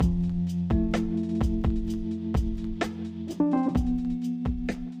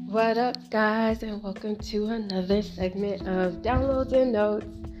What up, guys, and welcome to another segment of Downloads and Notes.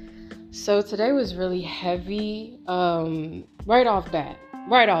 So today was really heavy, right off bat.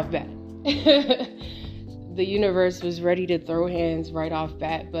 The universe was ready to throw hands right off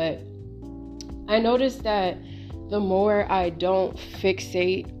bat, but I noticed that the more I don't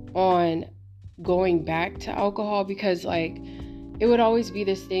fixate on going back to alcohol, because it would always be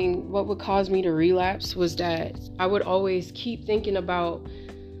this thing, what would cause me to relapse was that I would always keep thinking about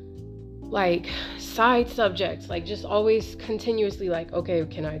side subjects, just always continuously okay,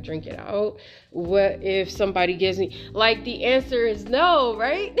 can I drink it out? What if somebody gives me, the answer is no,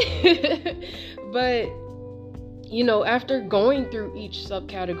 right? But after going through each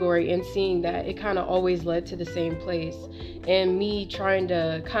subcategory and seeing that it kind of always led to the same place, and me trying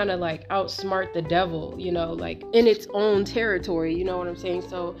to kind of outsmart the devil, in its own territory, you know what I'm saying?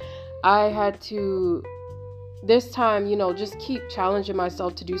 So I had to this time, just keep challenging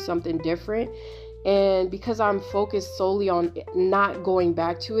myself to do something different. And because I'm focused solely on not going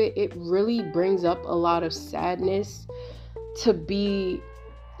back to it, it really brings up a lot of sadness to be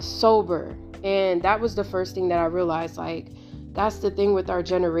sober. And that was the first thing that I realized. That's the thing with our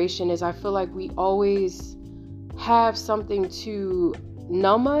generation, is I feel like we always have something to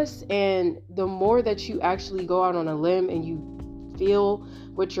numb us. And the more that you actually go out on a limb and you feel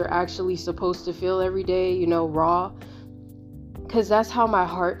what you're actually supposed to feel every day, raw, because that's how my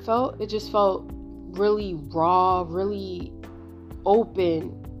heart felt. It just felt really raw, really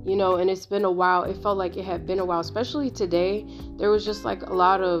open, and it's been a while. It felt like it had been a while, especially today. There was just a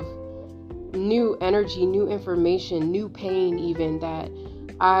lot of new energy, new information, new pain, even, that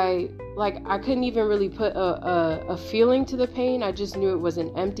I couldn't even really put a feeling to the pain. I just knew it was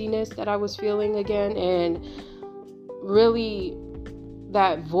an emptiness that I was feeling again. And really,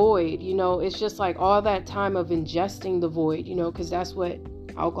 that void, it's just all that time of ingesting the void, because that's what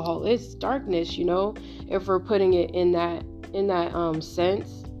alcohol is, darkness, if we're putting it in that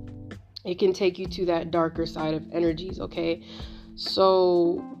sense, it can take you to that darker side of energies. Okay,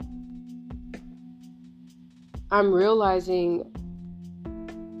 so I'm realizing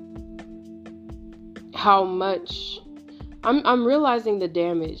how much I'm realizing the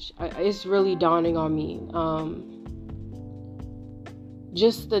damage. It's really dawning on me,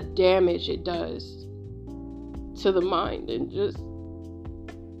 just the damage it does to the mind. And just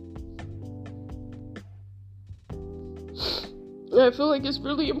I feel like it's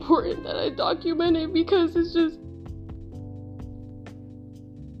really important that I document it, because it's just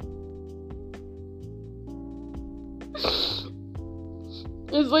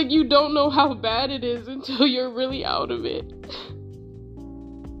it's you don't know how bad it is until you're really out of it.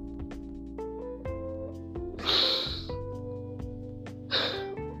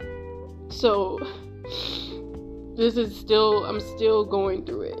 So I'm still going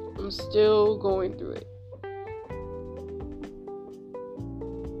through it.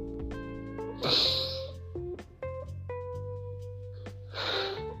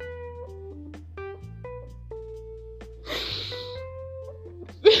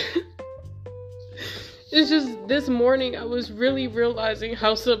 It's just this morning I was really realizing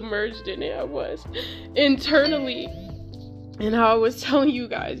how submerged in it I was internally. And how I was telling you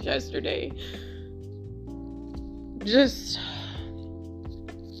guys yesterday, just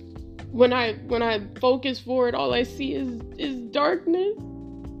when I focus forward, all I see is darkness.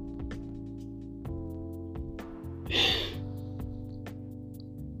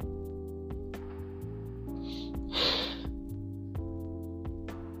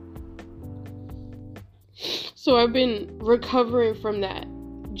 So I've been recovering from that.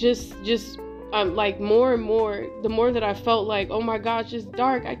 Just more and more, the more that I felt oh my gosh, it's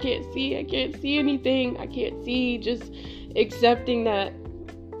dark, I can't see anything, I can't see, just accepting that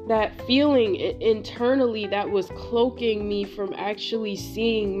feeling internally that was cloaking me from actually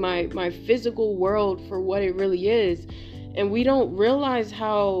seeing my physical world for what it really is. And we don't realize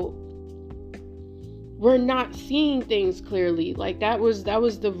how we're not seeing things clearly. That was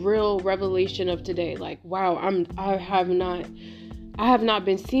the real revelation of today. Wow, I have not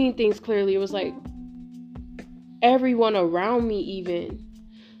been seeing things clearly. It was everyone around me even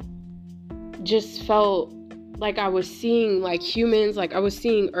just felt I was seeing humans, I was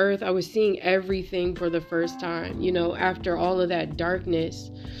seeing Earth, I was seeing everything for the first time, after all of that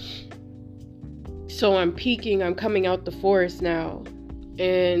darkness. So I'm peaking, I'm coming out the forest now,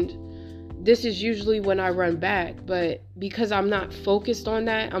 and this is usually when I run back, but because I'm not focused on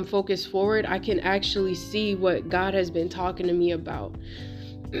that, I'm focused forward, I can actually see what God has been talking to me about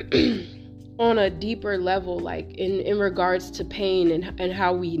on a deeper level, in regards to pain and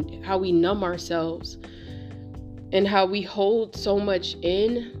how we numb ourselves and how we hold so much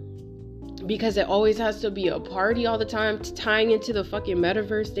in because it always has to be a party all the time, tying into the fucking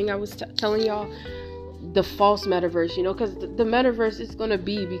metaverse thing I was telling y'all, the false metaverse, you know, because the metaverse is going to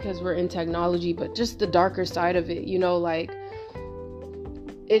be because we're in technology, but just the darker side of it, you know, like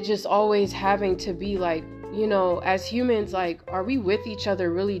it just always having to be like, you know, as humans, like, are we with each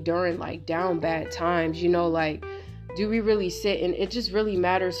other really during like down bad times, you know, like, do we really sit, and it just really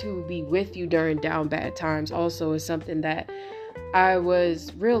matters who will be with you during down bad times also is something that I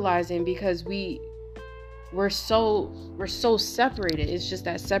was realizing, because we're so separated. It's just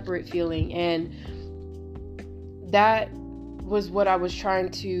that separate feeling, and that was what I was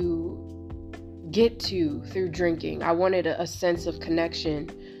trying to get to through drinking. I wanted a sense of connection,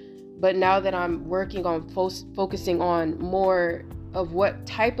 but now that I'm working on focusing on more of what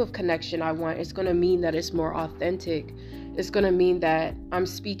type of connection I want, it's going to mean that it's more authentic. It's going to mean that I'm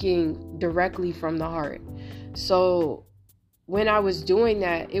speaking directly from the heart. So when I was doing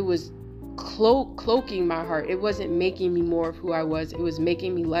that, it was cloaking my heart. It wasn't making me more of who I was. It was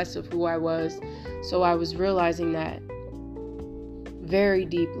making me less of who I was. So I was realizing that very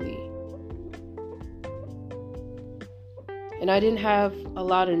deeply. And I didn't have a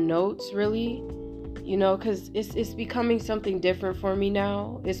lot of notes really, you know, because it's becoming something different for me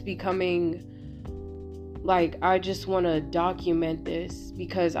now. It's becoming like I just want to document this,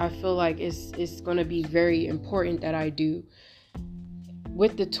 because I feel like it's going to be very important that I do.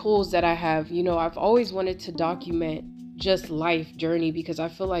 With the tools that I have, you know, I've always wanted to document just life journey, because I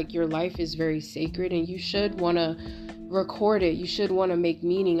feel like your life is very sacred and you should want to record it. You should want to make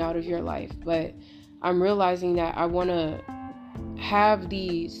meaning out of your life. But I'm realizing that I want to have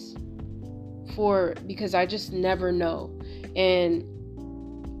these because I just never know. And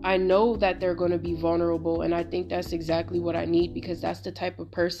I know that they're going to be vulnerable, and I think that's exactly what I need, because that's the type of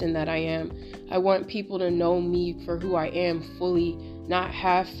person that I am. I want people to know me for who I am fully, not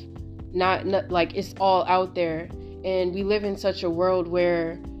half, not like it's all out there. And we live in such a world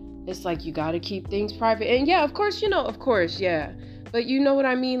where it's like you got to keep things private. And yeah, of course, yeah. But you know what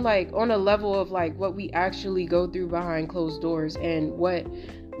I mean? Like on a level of like what we actually go through behind closed doors, and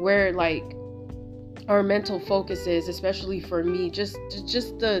where like our mental focus is, especially for me, just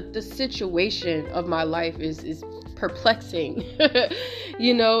the situation of my life is perplexing,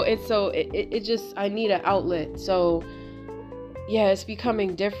 you know? And so it just, I need an outlet. So yeah, it's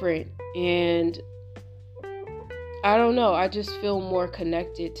becoming different, and I don't know, I just feel more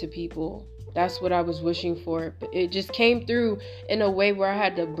connected to people. That's what I was wishing for. But it just came through in a way where I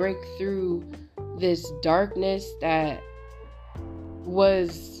had to break through this darkness that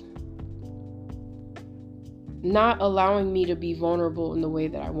was not allowing me to be vulnerable in the way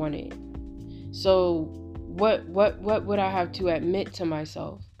that I wanted. So what would I have to admit to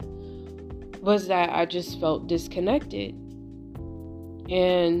myself was that I just felt disconnected.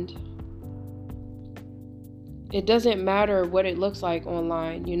 And it doesn't matter what it looks like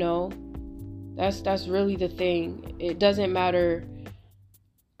online, you know? That's really the thing. It doesn't matter.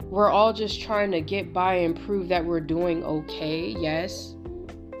 We're all just trying to get by and prove that we're doing okay, yes.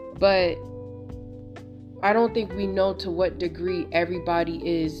 But I don't think we know to what degree everybody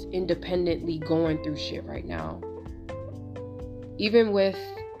is independently going through shit right now. Even with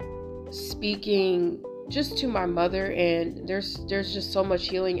speaking just to my mother, and there's just so much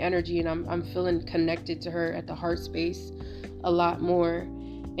healing energy, and I'm feeling connected to her at the heart space a lot more.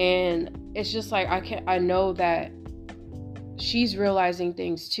 And it's just like I know that she's realizing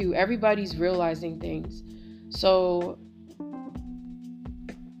things too. Everybody's realizing things. So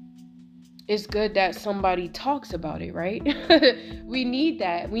it's good that somebody talks about it, right? We need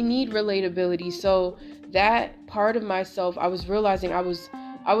that. We need relatability. So that part of myself, I was realizing I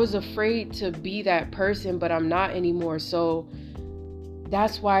was afraid to be that person, but I'm not anymore. So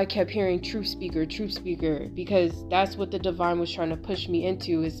that's why I kept hearing truth speaker, because that's what the divine was trying to push me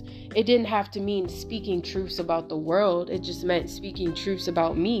into. Is it didn't have to mean speaking truths about the world. It just meant speaking truths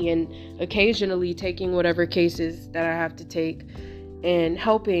about me, and occasionally taking whatever cases that I have to take and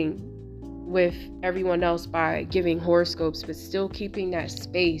helping with everyone else by giving horoscopes, but still keeping that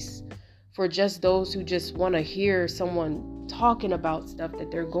space for just those who just want to hear someone talking about stuff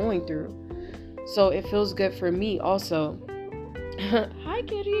that they're going through. So it feels good for me also. Hi,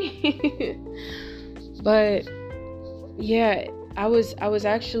 kitty. But yeah, I was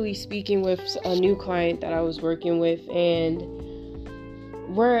actually speaking with a new client that I was working with, and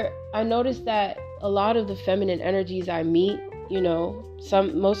where I noticed that a lot of the feminine energies I meet, you know,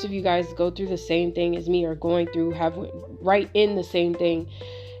 most of you guys go through the same thing as me, or going through, have right in the same thing,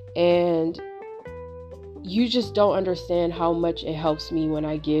 and you just don't understand how much it helps me when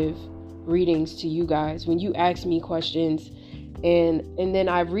I give readings to you guys. When you ask me questions, and then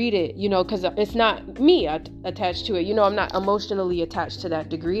I read it, because it's not me attached to it. I'm not emotionally attached to that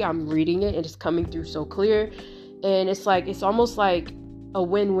degree. I'm reading it and it's coming through so clear. And it's almost like a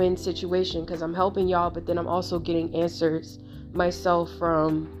win-win situation, because I'm helping y'all, but then I'm also getting answers myself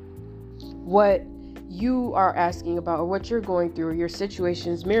from what you are asking about, or what you're going through, or your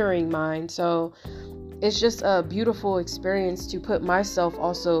situation's mirroring mine. So it's just a beautiful experience to put myself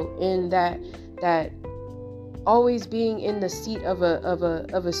also in that always being in the seat of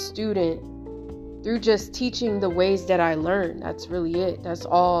a student through just teaching the ways that I learn. That's really it. That's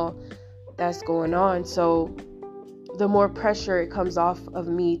all that's going on. So the more pressure it comes off of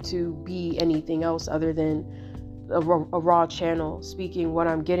me to be anything else other than a raw channel speaking what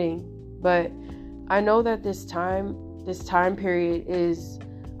I'm getting. But I know that this time period is,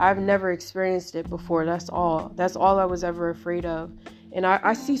 I've never experienced it before. That's all I was ever afraid of. And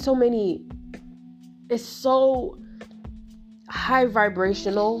I see so many, it's so high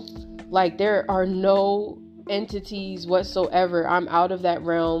vibrational. Like, there are no entities whatsoever. I'm out of that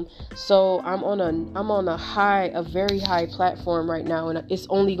realm. So I'm on a very high platform right now, and it's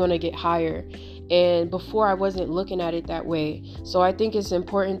only going to get higher. And before, I wasn't looking at it that way. So I think it's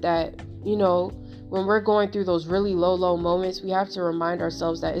important that, when we're going through those really low moments, we have to remind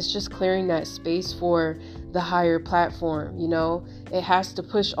ourselves that it's just clearing that space for the higher platform. It has to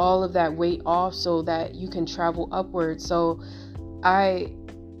push all of that weight off so that you can travel upward. So I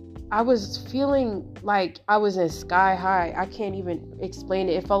was feeling like I was in sky high. I can't even explain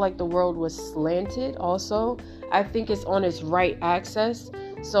it. It felt like the world was slanted also. I think it's on its right axis.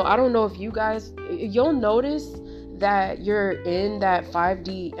 So I don't know if you guys, you'll notice that you're in that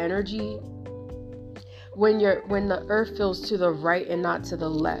 5D energy when the earth feels to the right and not to the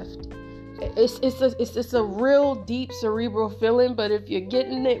left. It's a real deep cerebral feeling, but if you're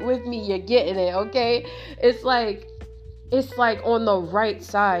getting it with me, you're getting it, okay? It's like on the right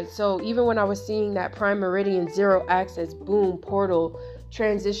side. So even when I was seeing that prime meridian 0 axis, boom, portal,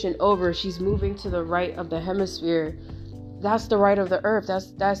 transition over, she's moving to the right of the hemisphere. That's the right of the earth.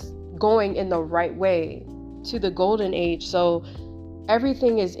 That's going in the right way to the golden age. So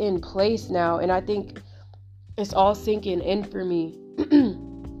everything is in place now, and I think it's all sinking in for me.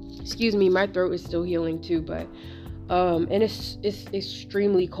 Excuse me, my throat is still healing too, but and it's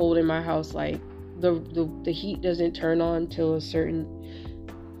extremely cold in my house. Like the heat doesn't turn on till a certain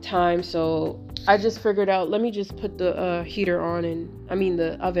time, so I just figured out, let me just put the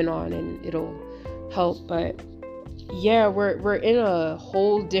the oven on, and it'll help. But yeah, we're in a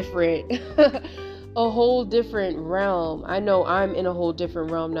whole different a whole different realm. I know I'm in a whole different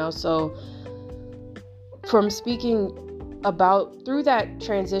realm now. So from speaking about through that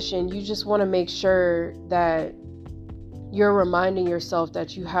transition, you just want to make sure that you're reminding yourself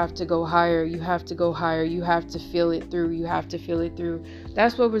that you have to go higher. You have to go higher. You have to feel it through. You have to feel it through.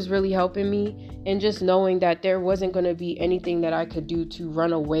 That's what was really helping me. And just knowing that there wasn't going to be anything that I could do to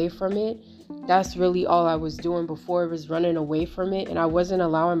run away from it. That's really all I was doing before, was running away from it. And I wasn't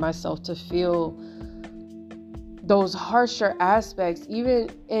allowing myself to feel those harsher aspects. Even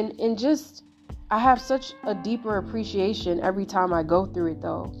in just, I have such a deeper appreciation every time I go through it,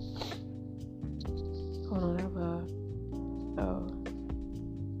 though. Hold on, I have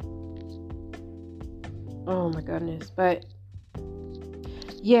oh my goodness. But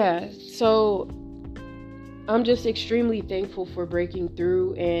yeah, so I'm just extremely thankful for breaking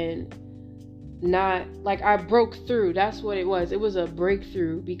through, and not like I broke through. That's what it was. It was a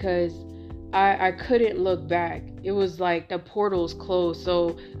breakthrough, because I couldn't look back. It was like the portal's closed.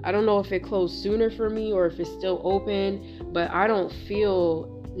 So I don't know if it closed sooner for me or if it's still open, but I don't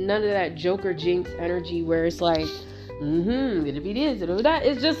feel none of that Joker Jinx energy where it's like, it'll be this, it'll be that.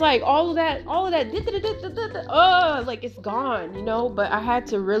 It's just like all of that, like it's gone, But I had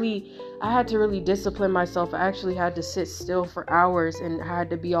to really discipline myself. I actually had to sit still for hours, and I had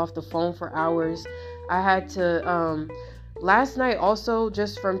to be off the phone for hours. I had to, last night also,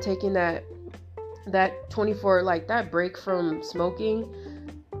 just from taking that 24, like that break from smoking,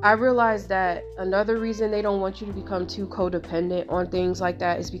 I realized that another reason they don't want you to become too codependent on things like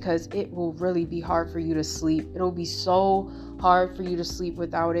that is because it will really be hard for you to sleep. It'll be so hard for you to sleep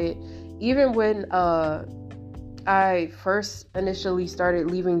without it. Even when I first initially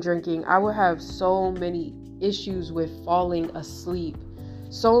started leaving drinking, I would have so many issues with falling asleep.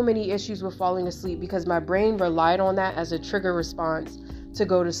 Because my brain relied on that as a trigger response to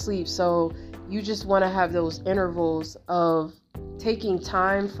go to sleep. So you just want to have those intervals of taking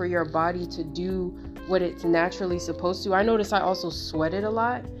time for your body to do what it's naturally supposed to. I noticed I also sweated a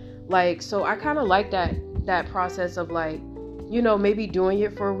lot. So I kind of like that process of maybe doing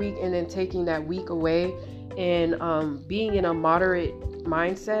it for a week and then taking that week away and being in a moderate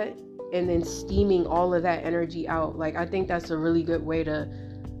mindset and then steaming all of that energy out. Like, I think that's a really good way to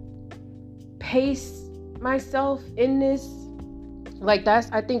pace myself in this. Like,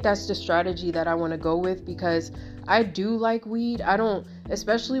 I think that's the strategy that I want to go with, because I do like weed. I don't,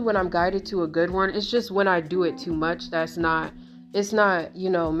 especially when I'm guided to a good one. It's just when I do it too much, it's not,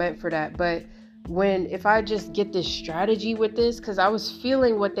 meant for that. But if I just get this strategy with this, because I was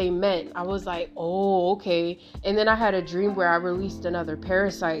feeling what they meant, I was like, oh, okay. And then I had a dream where I released another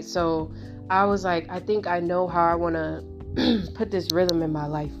parasite. So I was like, I think I know how I want to put this rhythm in my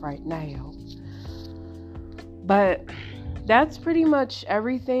life right now. But that's pretty much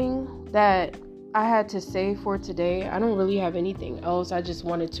everything that I had to say for today. I don't really have anything else. I just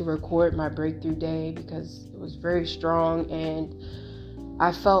wanted to record my breakthrough day because it was very strong, and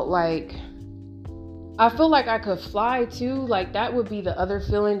I felt like I could fly too. Like, that would be the other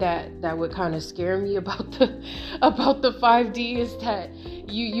feeling that would kind of scare me about the 5D, is that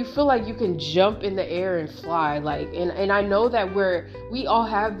you feel like you can jump in the air and fly. Like, and I know that we all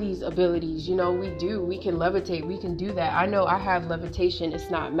have these abilities, we can levitate, we can do that. I know I have levitation.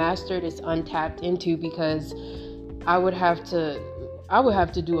 It's not mastered, it's untapped into, because I would have to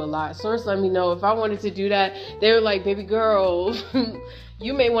do a lot. Source let me know if I wanted to do that. They were like, baby girl,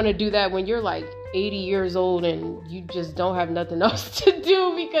 you may want to do that when you're like 80 years old and you just don't have nothing else to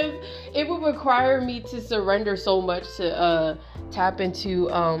do, because it would require me to surrender so much to tap into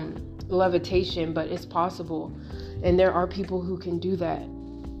levitation. But it's possible, and there are people who can do that.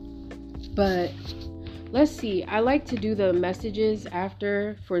 But let's see, I like to do the messages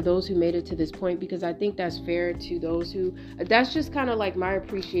after for those who made it to this point, because I think that's fair to those who, that's just kind of like my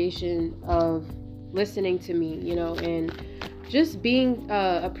appreciation of listening to me, and just being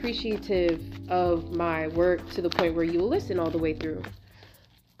appreciative of my work to the point where you listen all the way through.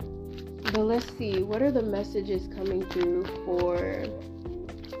 But let's see, what are the messages coming through for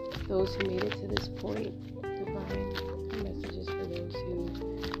those who made it to this point? Divine messages for those who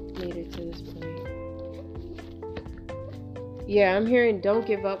made it to this point. Yeah, I'm hearing don't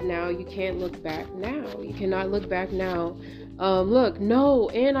give up now. You can't look back now. You cannot look back now. Look, no,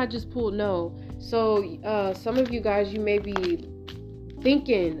 and I just pulled no. So some of you guys, you may be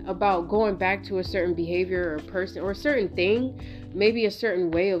thinking about going back to a certain behavior or person or a certain thing, maybe a certain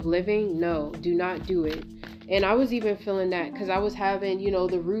way of living. No, do not do it. And I was even feeling that because I was having,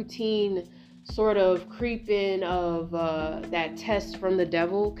 the routine sort of creeping of that test from the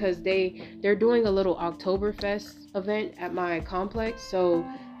devil, because they're doing a little Oktoberfest event at my complex. So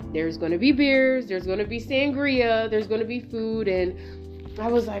there's going to be beers, there's going to be sangria, there's going to be food. And I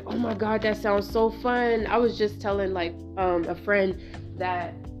was like, oh my God, that sounds so fun. I was just telling a friend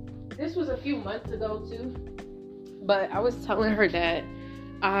that this was a few months ago too, but I was telling her that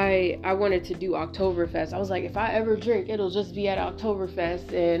I wanted to do Oktoberfest. I was like, if I ever drink, it'll just be at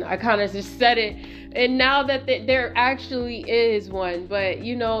Oktoberfest. And I kind of just said it. And now that there actually is one, but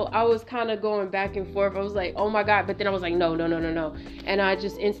I was kind of going back and forth. I was like, oh my God. But then I was like, no. And I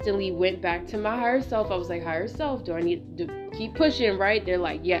just instantly went back to my higher self. I was like, higher self, do I need to keep pushing, right? They're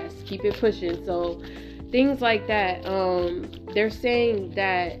like, yes, keep it pushing. So things like that. They're saying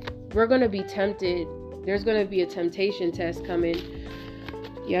that we're going to be tempted. There's going to be a temptation test coming.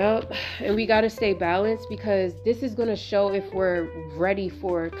 Yep. And we got to stay balanced, because this is going to show if we're ready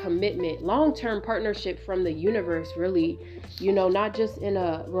for commitment, long-term partnership from the universe, really, not just in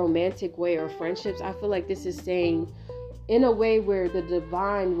a romantic way or friendships. I feel like this is saying in a way where the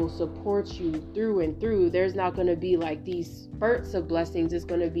divine will support you through and through. There's not going to be like these spurts of blessings. It's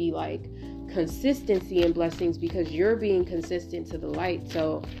going to be like consistency in blessings, because you're being consistent to the light.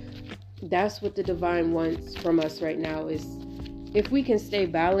 So that's what the divine wants from us right now, is if we can stay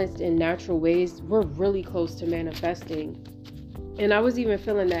balanced in natural ways, we're really close to manifesting. And I was even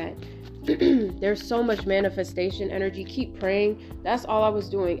feeling that there's so much manifestation energy. Keep praying. That's all I was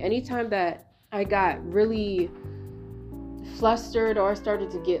doing. Anytime that I got really flustered or I started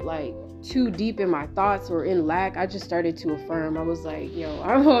to get like too deep in my thoughts or in lack, I just started to affirm. I was like, yo,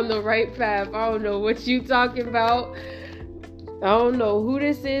 I'm on the right path. I don't know what you talking about. I don't know who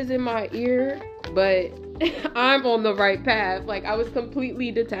this is in my ear, but I'm on the right path. Like, I was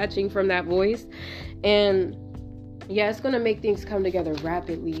completely detaching from that voice. And yeah, it's going to make things come together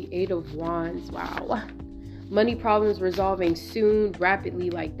rapidly. 8 of Wands. Wow. Money problems resolving soon,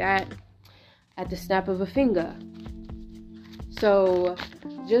 rapidly, like that, at the snap of a finger. So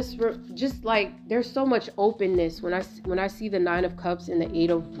just like, there's so much openness when I see the 9 of Cups and the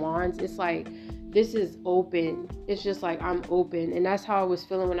 8 of Wands. It's like, this is open. It's just like, I'm open. And that's how I was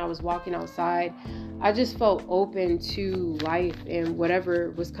feeling when I was walking outside. I just felt open to life and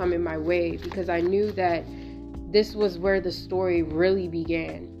whatever was coming my way, because I knew that this was where the story really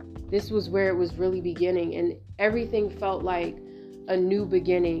began. This was where it was really beginning, and everything felt like a new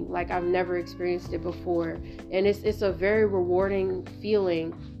beginning, like I've never experienced it before. And it's a very rewarding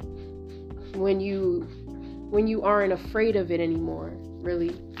feeling when you aren't afraid of it anymore,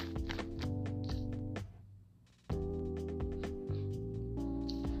 really.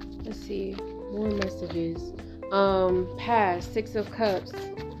 Let's see, more messages. Past, Six of Cups.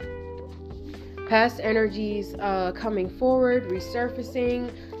 Past energies coming forward, resurfacing.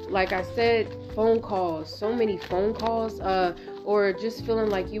 Like I said, phone calls, so many phone calls, or just feeling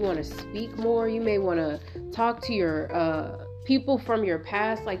like you want to speak more. You may want to talk to your people from your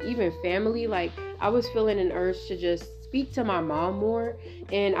past, like even family. Like I was feeling an urge to just speak to my mom more,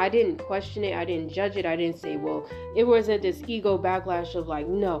 and I didn't question it. I didn't judge it. I didn't say, well, it wasn't this ego backlash of like,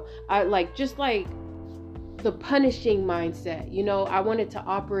 no, I like, just like the punishing mindset, you know. I wanted to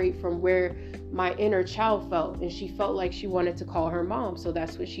operate from where my inner child felt, and she felt like she wanted to call her mom, so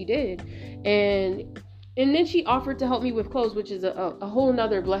that's what she did. And then she offered to help me with clothes, which is a whole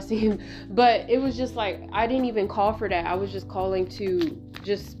nother blessing. But it was just like, I didn't even call for that. I was just calling to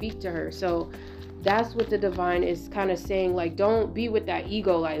just speak to her. So that's what the divine is kind of saying. Like, don't be with that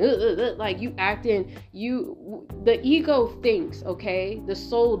ego, like you acting, the ego thinks, okay? The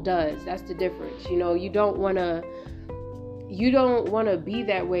soul does. That's the difference. You know, you don't want to be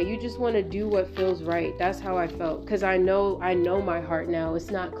that way. You just want to do what feels right. That's how I felt, because I know my heart now.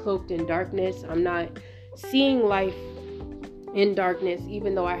 It's not cloaked in darkness. I'm not seeing life in darkness,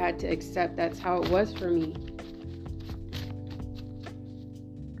 even though I had to accept that's how it was for me.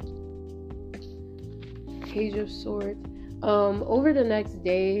 Page of Swords. Over the next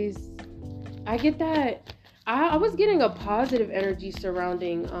days, I get that I was getting a positive energy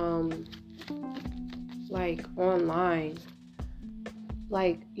surrounding like online.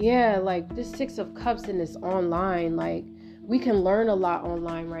 Like, yeah, like this Six of Cups in this online, like we can learn a lot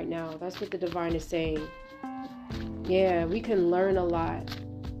online right now. That's what the divine is saying. Yeah, we can learn a lot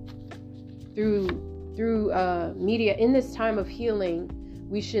through media. In this time of healing,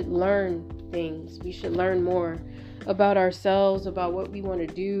 we should learn things. We should learn more about ourselves, about what we want to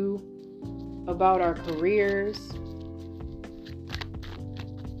do, about our careers.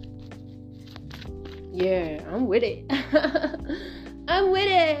 Yeah, I'm with it. I'm with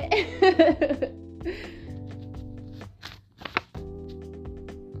it.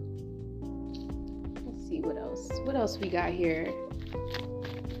 Let's see what else. What else we got here?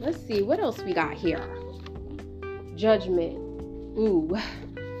 Let's see what else we got here. Judgment. Ooh.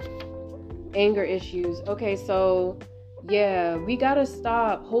 Anger issues. Okay, so yeah, we gotta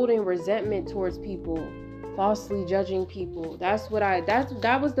stop holding resentment towards people, falsely judging people. That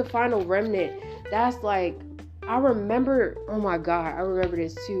was the final remnant. That's like, I remember, oh my God, I remember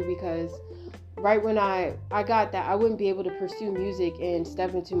this too, because right when I got that, I wouldn't be able to pursue music and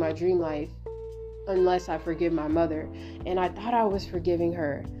step into my dream life unless I forgive my mother. And I thought I was forgiving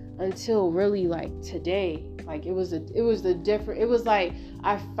her until really like today. Like it was like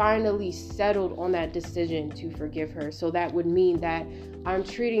I finally settled on that decision to forgive her. So that would mean that I'm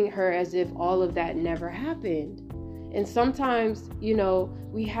treating her as if all of that never happened. And sometimes, you know,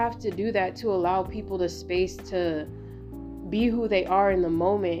 we have to do that to allow people the space to be who they are in the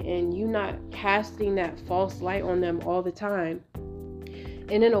moment, and you not casting that false light on them all the time.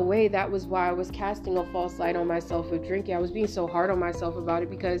 And in a way, that was why I was casting a false light on myself with drinking. I was being so hard on myself about it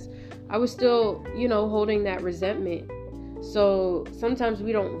because I was still, you know, holding that resentment. So sometimes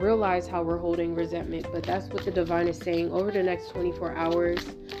we don't realize how we're holding resentment, but that's what the divine is saying. Over the next 24 hours,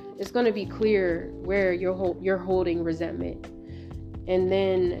 it's going to be clear where you're holding resentment. And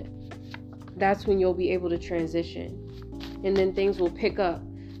then that's when you'll be able to transition. And then things will pick up.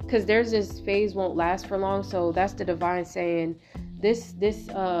 Because there's this phase won't last for long. So that's the divine saying this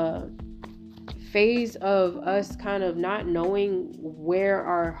phase of us kind of not knowing where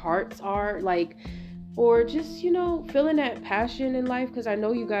our hearts are, like, or just, you know, feeling that passion in life. Because I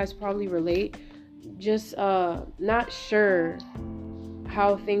know you guys probably relate. Just not sure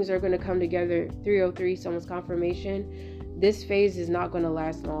how things are going to come together. 303, someone's confirmation. This phase is not going to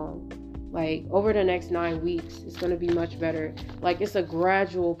last long. Like over the next 9 weeks, it's going to be much better. Like it's a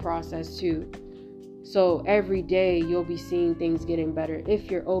gradual process too. So every day you'll be seeing things getting better if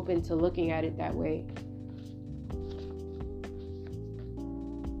you're open to looking at it that way.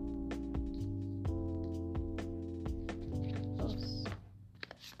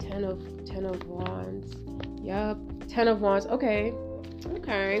 Ten of Wands. Yup. 10 of Wands. Okay,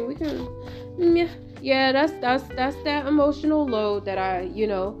 we can. Yeah, that's that emotional load that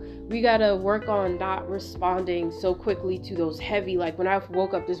we gotta work on not responding so quickly to those heavy, like when I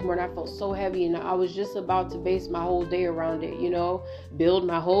woke up this morning, I felt so heavy and I was just about to base my whole day around it, build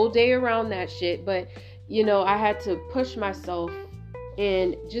my whole day around that shit. But, I had to push myself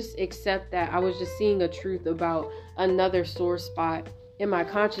and just accept that I was just seeing a truth about another sore spot in my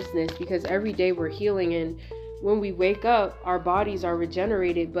consciousness, because every day we're healing, and when we wake up, our bodies are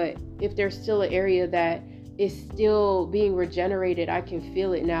regenerated. But if there's still an area that is still being regenerated, I can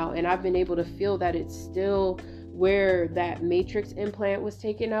feel it now. And I've been able to feel that it's still where that matrix implant was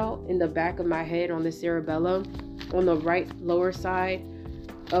taken out, in the back of my head on the cerebellum, on the right lower side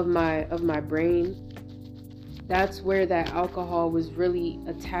of my brain. That's where that alcohol was really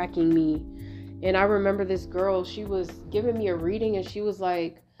attacking me. And I remember this girl, she was giving me a reading and she was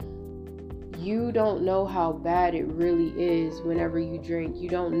like, you don't know how bad it really is whenever you drink. You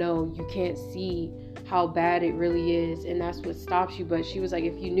don't know. You can't see how bad it really is. And that's what stops you. But she was like,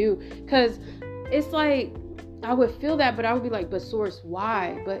 if you knew, because it's like, I would feel that, but I would be like, but Source,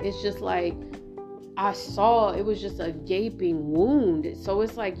 why? But it's just like, I saw it was just a gaping wound. So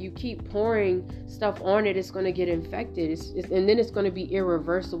it's like you keep pouring stuff on it, it's going to get infected. And then it's going to be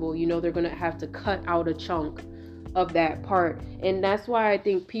irreversible. They're going to have to cut out a chunk of that part. And that's why I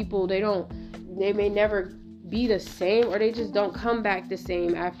think people, they may never be the same, or they just don't come back the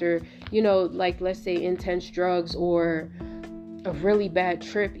same after, like let's say intense drugs or a really bad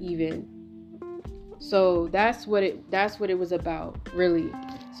trip even. So that's what it was about, really.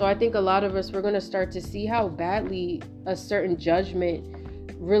 So I think a lot of us, we're going to start to see how badly a certain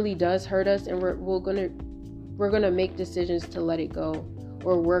judgment really does hurt us, and we're going to make decisions to let it go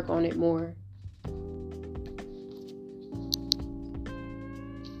or work on it more.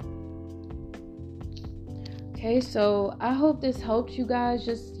 Okay, so I hope this helps you guys.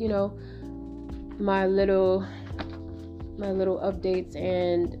 Just, my little updates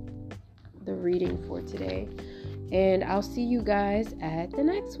and the reading for today. And I'll see you guys at the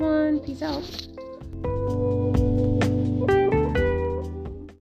next one. Peace out.